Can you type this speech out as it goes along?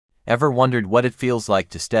Ever wondered what it feels like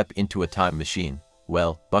to step into a time machine?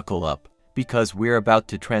 Well, buckle up, because we're about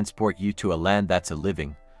to transport you to a land that's a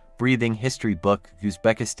living, breathing history book,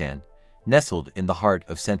 Uzbekistan, nestled in the heart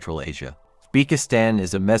of Central Asia. Uzbekistan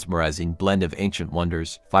is a mesmerizing blend of ancient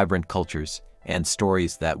wonders, vibrant cultures, and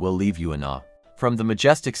stories that will leave you in awe. From the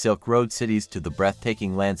majestic Silk Road cities to the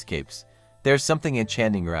breathtaking landscapes, there's something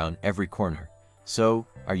enchanting around every corner. So,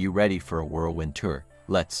 are you ready for a whirlwind tour?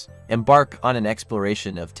 Let's embark on an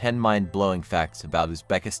exploration of 10 mind-blowing facts about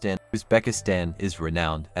Uzbekistan. Uzbekistan is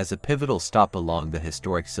renowned as a pivotal stop along the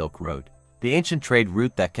historic Silk Road, the ancient trade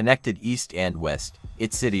route that connected east and west.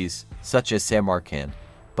 Its cities, such as Samarkand,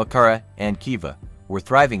 Bukhara, and Khiva, were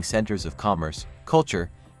thriving centers of commerce, culture,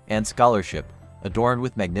 and scholarship, adorned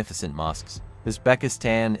with magnificent mosques.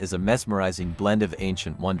 Uzbekistan is a mesmerizing blend of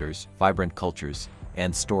ancient wonders, vibrant cultures,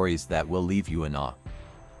 and stories that will leave you in awe.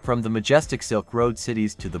 From the majestic Silk Road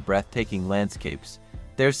cities to the breathtaking landscapes,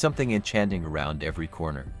 there's something enchanting around every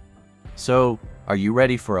corner. So, are you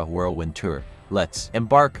ready for a whirlwind tour? Let's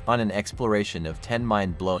embark on an exploration of 10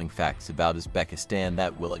 mind-blowing facts about Uzbekistan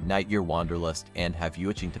that will ignite your wanderlust and have you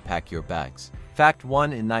itching to pack your bags. Fact 1.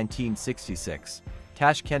 In 1966,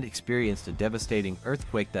 Tashkent experienced a devastating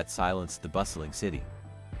earthquake that silenced the bustling city.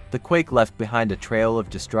 The quake left behind a trail of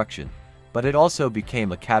destruction, but it also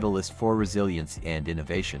became a catalyst for resilience and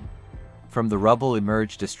innovation. From the rubble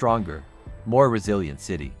emerged a stronger, more resilient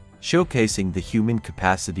city, showcasing the human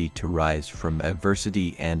capacity to rise from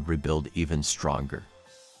adversity and rebuild even stronger.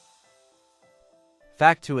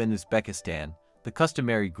 Fact 2. In Uzbekistan, the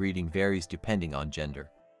customary greeting varies depending on gender.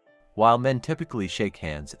 While men typically shake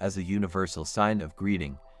hands as a universal sign of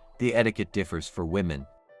greeting, the etiquette differs for women.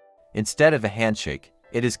 Instead of a handshake,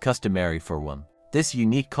 it is customary for one. This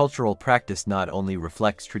unique cultural practice not only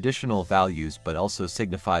reflects traditional values but also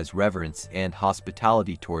signifies reverence and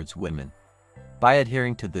hospitality towards women. By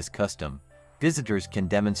adhering to this custom, visitors can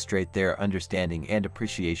demonstrate their understanding and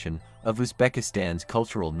appreciation of Uzbekistan's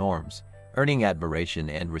cultural norms, earning admiration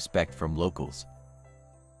and respect from locals.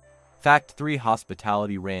 Fact 3.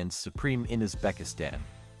 Hospitality reigns supreme in Uzbekistan,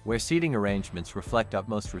 where seating arrangements reflect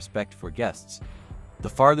utmost respect for guests. The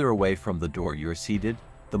farther away from the door you're seated,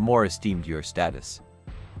 the more esteemed your status.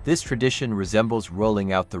 This tradition resembles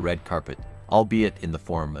rolling out the red carpet, albeit in the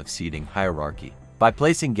form of seating hierarchy. By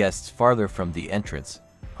placing guests farther from the entrance,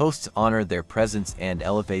 hosts honor their presence and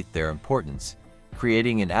elevate their importance,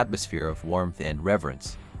 creating an atmosphere of warmth and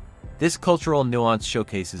reverence. This cultural nuance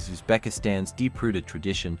showcases Uzbekistan's deep-rooted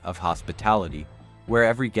tradition of hospitality, where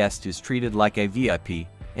every guest is treated like a VIP,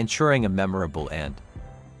 ensuring a memorable end.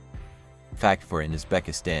 Fact 4. In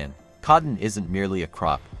Uzbekistan, cotton isn't merely a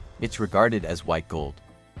crop, it's regarded as white gold.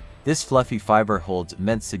 This fluffy fiber holds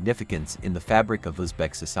immense significance in the fabric of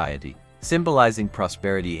Uzbek society, symbolizing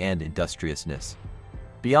prosperity and industriousness.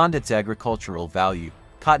 Beyond its agricultural value,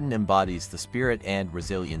 cotton embodies the spirit and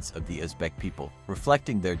resilience of the Uzbek people,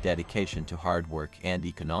 reflecting their dedication to hard work and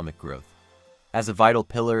economic growth. As a vital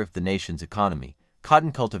pillar of the nation's economy,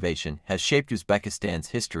 cotton cultivation has shaped Uzbekistan's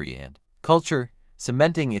history and culture,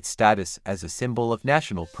 cementing its status as a symbol of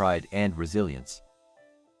national pride and resilience.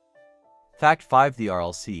 Fact 5. The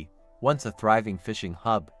RLC, once a thriving fishing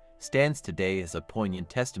hub, stands today as a poignant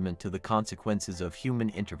testament to the consequences of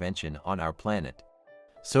human intervention on our planet.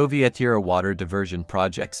 Soviet-era water diversion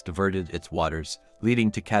projects diverted its waters,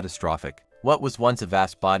 leading to catastrophic. What was once a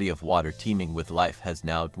vast body of water teeming with life has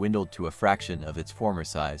now dwindled to a fraction of its former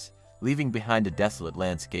size, leaving behind a desolate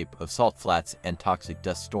landscape of salt flats and toxic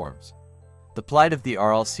dust storms. The plight of the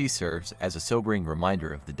RLC serves as a sobering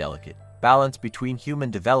reminder of the delicate balance between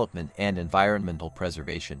human development and environmental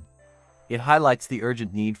preservation. It highlights the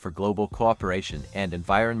urgent need for global cooperation and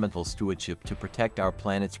environmental stewardship to protect our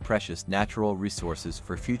planet's precious natural resources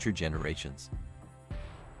for future generations.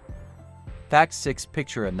 Fact 6.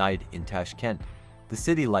 Picture a night in Tashkent. The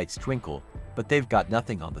city lights twinkle, but they've got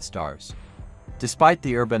nothing on the stars. Despite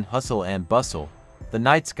the urban hustle and bustle, the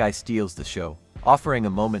night sky steals the show, offering a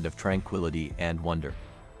moment of tranquility and wonder.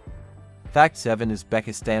 Fact 7.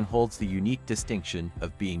 Uzbekistan holds the unique distinction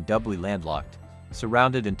of being doubly landlocked,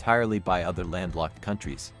 surrounded entirely by other landlocked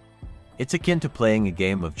countries. It's akin to playing a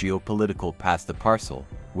game of geopolitical pass the parcel,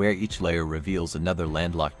 where each layer reveals another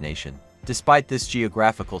landlocked nation. Despite this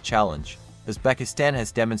geographical challenge, Uzbekistan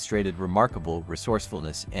has demonstrated remarkable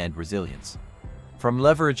resourcefulness and resilience. From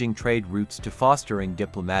leveraging trade routes to fostering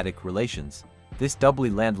diplomatic relations, this doubly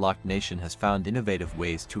landlocked nation has found innovative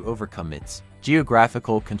ways to overcome its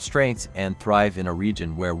geographical constraints and thrive in a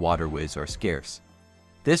region where waterways are scarce.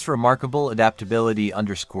 This remarkable adaptability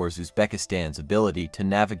underscores Uzbekistan's ability to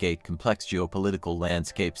navigate complex geopolitical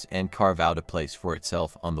landscapes and carve out a place for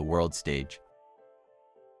itself on the world stage.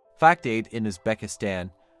 Fact 8. In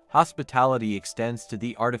Uzbekistan, hospitality extends to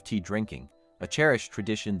the art of tea drinking, a cherished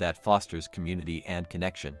tradition that fosters community and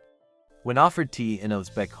connection. When offered tea in an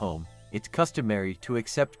Uzbek home, it's customary to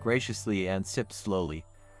accept graciously and sip slowly,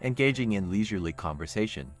 engaging in leisurely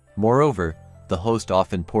conversation. Moreover, the host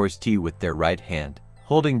often pours tea with their right hand,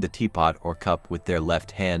 holding the teapot or cup with their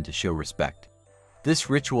left hand to show respect.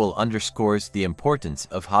 This ritual underscores the importance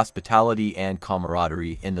of hospitality and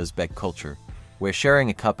camaraderie in Uzbek culture, where sharing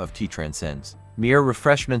a cup of tea transcends mere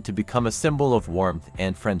refreshment to become a symbol of warmth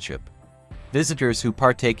and friendship. Visitors who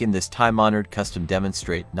partake in this time-honored custom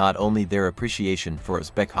demonstrate not only their appreciation for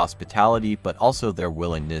Uzbek hospitality but also their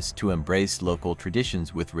willingness to embrace local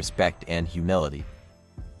traditions with respect and humility.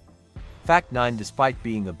 Fact 9. Despite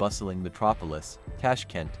being a bustling metropolis,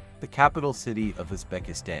 Tashkent, the capital city of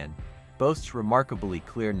Uzbekistan, boasts remarkably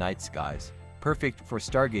clear night skies, perfect for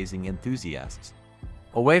stargazing enthusiasts.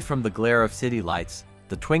 Away from the glare of city lights,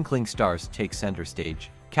 the twinkling stars take center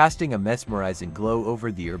stage, casting a mesmerizing glow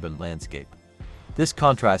over the urban landscape. This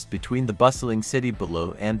contrast between the bustling city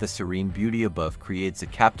below and the serene beauty above creates a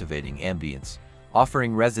captivating ambience,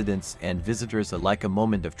 offering residents and visitors alike a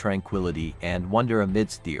moment of tranquility and wonder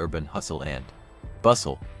amidst the urban hustle and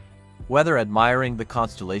bustle. Whether admiring the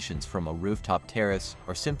constellations from a rooftop terrace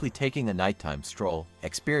or simply taking a nighttime stroll,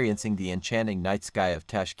 experiencing the enchanting night sky of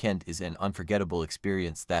Tashkent is an unforgettable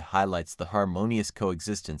experience that highlights the harmonious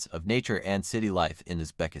coexistence of nature and city life in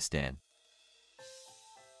Uzbekistan.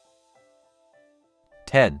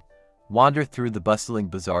 10. Wander through the bustling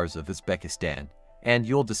bazaars of Uzbekistan, and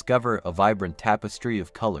you'll discover a vibrant tapestry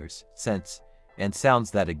of colors, scents, and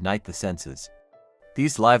sounds that ignite the senses.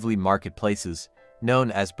 These lively marketplaces,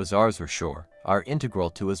 known as bazaars or shore, are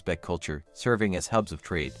integral to Uzbek culture, serving as hubs of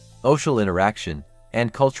trade, social interaction,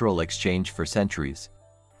 and cultural exchange for centuries.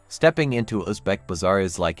 Stepping into Uzbek bazaar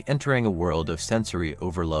is like entering a world of sensory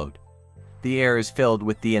overload. The air is filled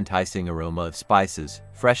with the enticing aroma of spices,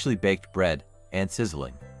 freshly baked bread, and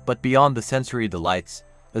sizzling. But beyond the sensory delights,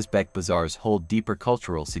 Uzbek bazaars hold deeper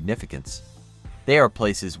cultural significance. They are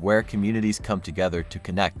places where communities come together to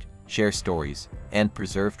connect, share stories, and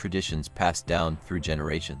preserve traditions passed down through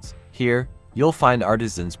generations. Here, you'll find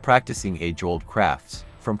artisans practicing age-old crafts,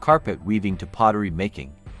 from carpet weaving to pottery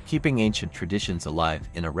making, keeping ancient traditions alive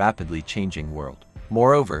in a rapidly changing world.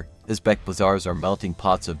 Moreover, Uzbek bazaars are melting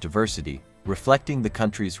pots of diversity, reflecting the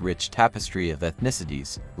country's rich tapestry of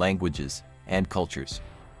ethnicities, languages, and cultures.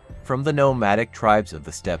 From the nomadic tribes of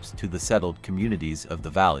the steppes to the settled communities of the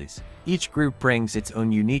valleys, each group brings its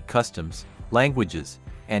own unique customs, languages,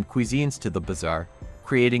 and cuisines to the bazaar,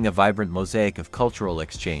 creating a vibrant mosaic of cultural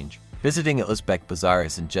exchange. Visiting a Uzbek bazaar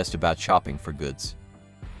isn't just about shopping for goods.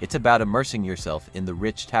 It's about immersing yourself in the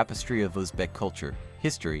rich tapestry of Uzbek culture,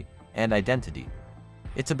 history, and identity.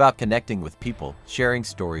 It's about connecting with people, sharing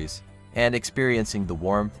stories, and experiencing the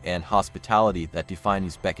warmth and hospitality that define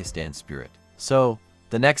Uzbekistan's spirit. So,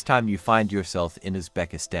 the next time you find yourself in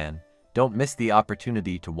Uzbekistan, don't miss the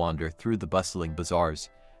opportunity to wander through the bustling bazaars,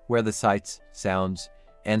 where the sights, sounds,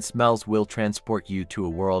 and smells will transport you to a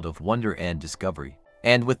world of wonder and discovery.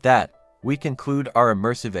 And with that, we conclude our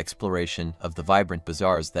immersive exploration of the vibrant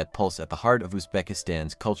bazaars that pulse at the heart of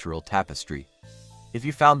Uzbekistan's cultural tapestry. If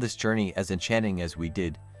you found this journey as enchanting as we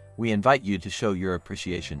did, we invite you to show your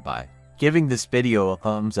appreciation by giving this video a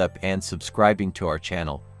thumbs up and subscribing to our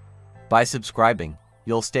channel. By subscribing,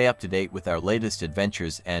 you'll stay up to date with our latest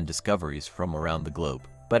adventures and discoveries from around the globe.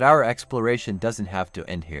 But our exploration doesn't have to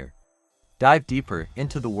end here. Dive deeper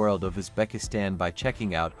into the world of Uzbekistan by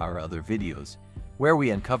checking out our other videos, where we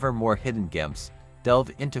uncover more hidden gems, delve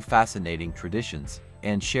into fascinating traditions,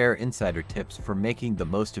 and share insider tips for making the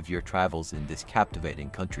most of your travels in this captivating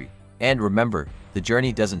country. And remember, the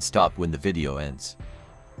journey doesn't stop when the video ends.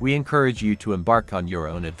 We encourage you to embark on your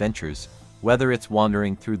own adventures, whether it's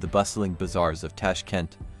wandering through the bustling bazaars of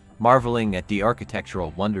Tashkent, marveling at the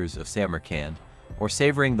architectural wonders of Samarkand, or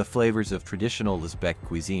savoring the flavors of traditional Uzbek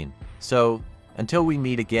cuisine. So, until we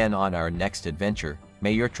meet again on our next adventure,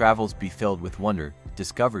 may your travels be filled with wonder,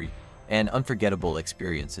 discovery, and unforgettable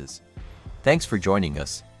experiences. Thanks for joining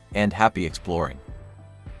us, and happy exploring.